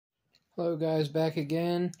Hello guys, back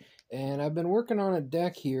again, and I've been working on a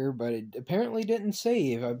deck here, but it apparently didn't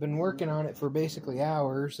save. I've been working on it for basically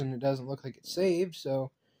hours, and it doesn't look like it saved,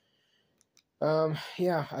 so,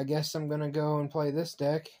 yeah, I guess I'm gonna go and play this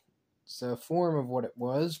deck. It's a form of what it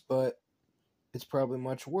was, but it's probably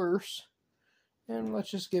much worse, and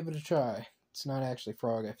let's just give it a try. It's not actually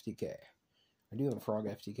Frog FTK. I do have a Frog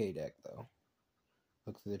FTK deck, though.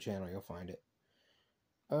 Look through the channel, you'll find it.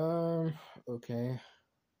 Okay.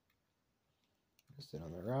 Sit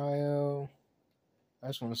on the Ryo. I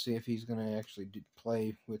just want to see if he's going to actually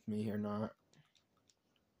play with me or not.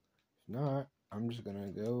 If not, I'm just going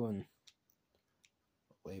to go and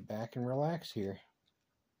lay back and relax here.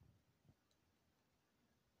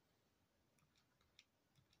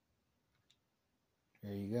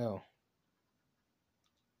 There you go.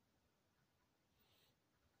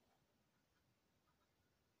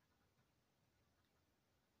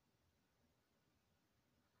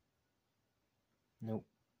 Nope.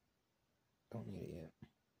 Don't need it yet.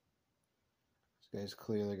 This guy's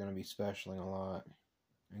clearly going to be specialing a lot.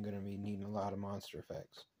 I'm going to be needing a lot of monster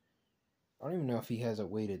effects. I don't even know if he has a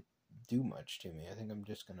way to do much to me. I think I'm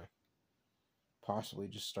just going to possibly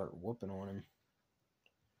just start whooping on him.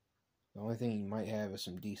 The only thing he might have is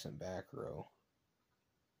some decent back row.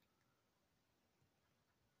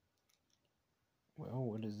 Well,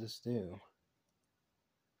 what does this do?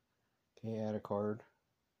 Okay, add a card.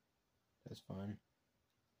 That's fine.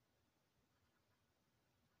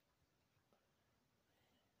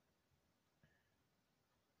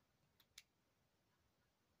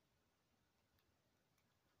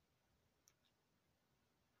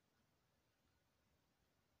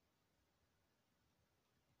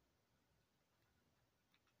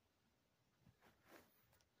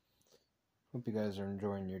 Hope you guys are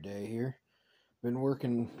enjoying your day here. Been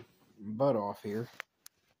working butt off here,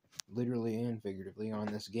 literally and figuratively, on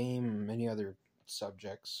this game and many other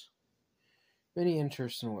subjects. Many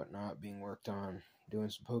interests and whatnot being worked on. Doing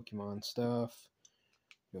some Pokemon stuff,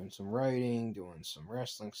 doing some writing, doing some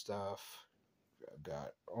wrestling stuff. I've got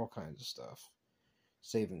all kinds of stuff.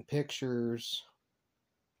 Saving pictures,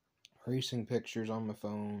 erasing pictures on my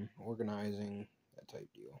phone, organizing, that type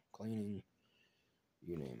deal. Cleaning,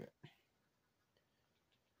 you name it.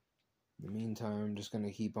 In the meantime, I'm just going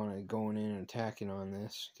to keep on going in and attacking on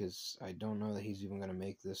this, because I don't know that he's even going to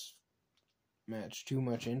make this match too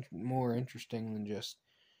much more interesting than just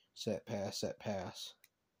set pass.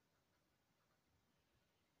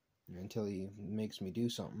 Until he makes me do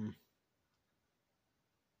something.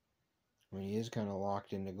 I mean, he is kind of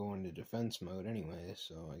locked into going to defense mode anyway,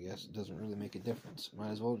 so I guess it doesn't really make a difference.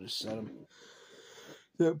 Might as well just set him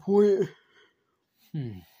at that point.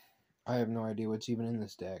 I have no idea what's even in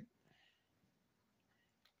this deck.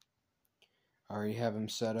 I already have him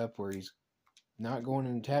set up where he's not going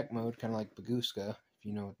in attack mode, kind of like Baguska. If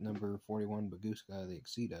you know what number 41 Baguska the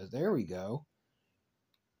XC does. There we go.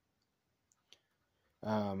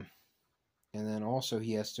 And then also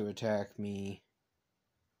he has to attack me,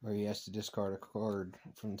 or he has to discard a card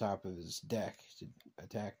from the top of his deck to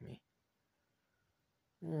attack me.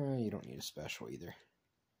 You don't need a special either.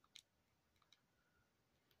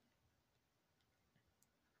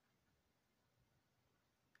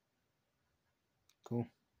 Cool.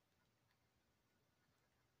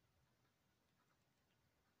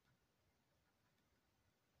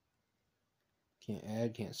 Can't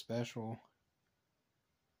add, can't special.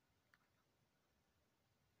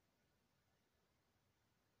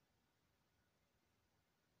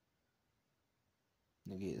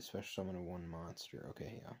 Negate a special summon of one monster.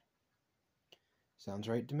 Okay, yeah. Sounds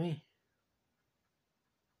right to me.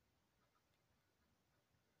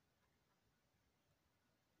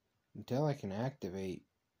 Until I can activate,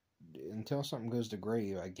 until something goes to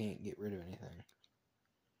grave, I can't get rid of anything.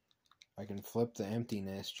 I can flip the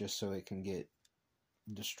emptiness just so it can get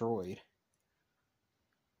destroyed.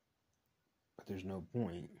 But there's no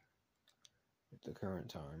point at the current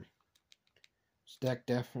time. This deck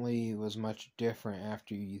definitely was much different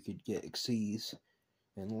after you could get Xyz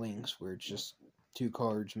and Links, where it's just 2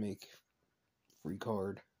 cards make free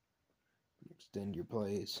card. Extend your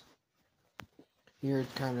plays. Here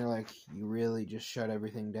it's kind of like you really just shut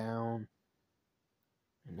everything down.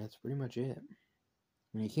 And that's pretty much it. I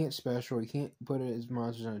mean, you can't special, you can't put it as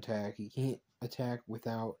monsters on attack, you can't attack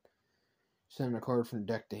without sending a card from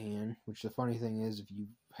deck to hand, which the funny thing is, if you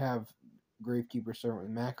have Gravekeeper Servant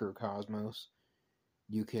with Macrocosmos,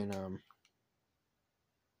 you can,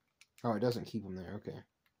 oh, it doesn't keep them there, okay.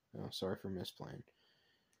 Oh, sorry for misplaying.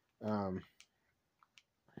 I'm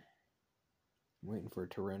waiting for a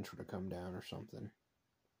torrential to come down or something.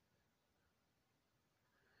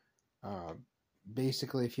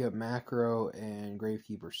 basically, if you have Macro and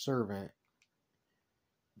Gravekeeper Servant,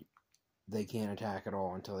 they can't attack at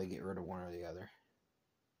all until they get rid of one or the other.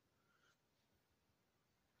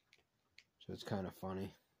 So it's kind of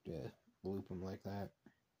funny to loop them like that.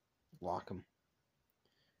 Lock them.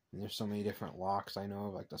 And there's so many different locks I know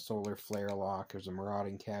of, like the Solar Flare lock, there's a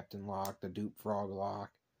Marauding Captain lock, the Dupe Frog lock,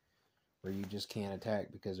 where you just can't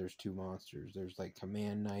attack because there's two monsters. There's like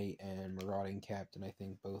Command Knight and Marauding Captain, I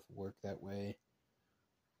think both work that way.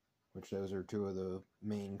 Which those are two of the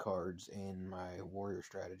main cards in my warrior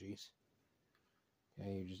strategies.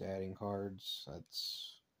 Okay, you're just adding cards.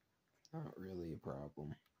 That's not really a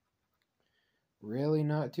problem. Really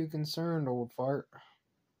not too concerned, old fart.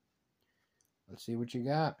 Let's see what you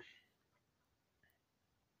got.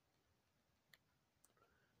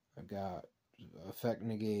 I've got effect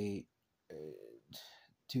negate,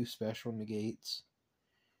 2 special negates.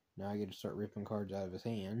 Now I get to start ripping cards out of his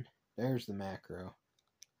hand. There's the Macro.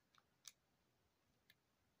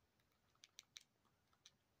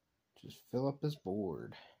 Just fill up his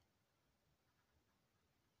board.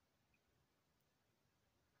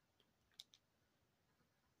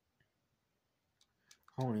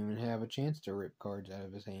 I won't even have a chance to rip cards out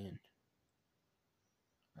of his hand.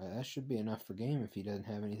 That should be enough for game if he doesn't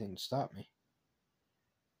have anything to stop me.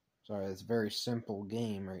 Sorry, it's a very simple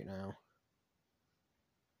game right now.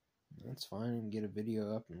 That's fine. I can get a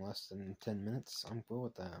video up in less than 10 minutes. I'm cool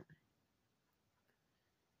with that.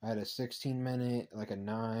 I had a 16-minute, like a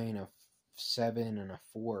 9, a 7, and a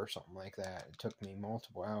 4 or something like that. It took me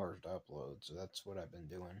multiple hours to upload, so that's what I've been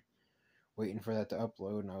doing. Waiting for that to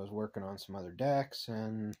upload, and I was working on some other decks,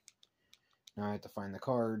 and now I have to find the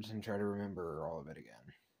cards and try to remember all of it again.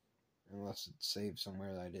 Unless it's saved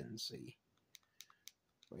somewhere that I didn't see.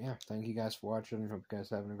 But yeah, thank you guys for watching. Hope you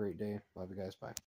guys are having a great day. Love you guys. Bye.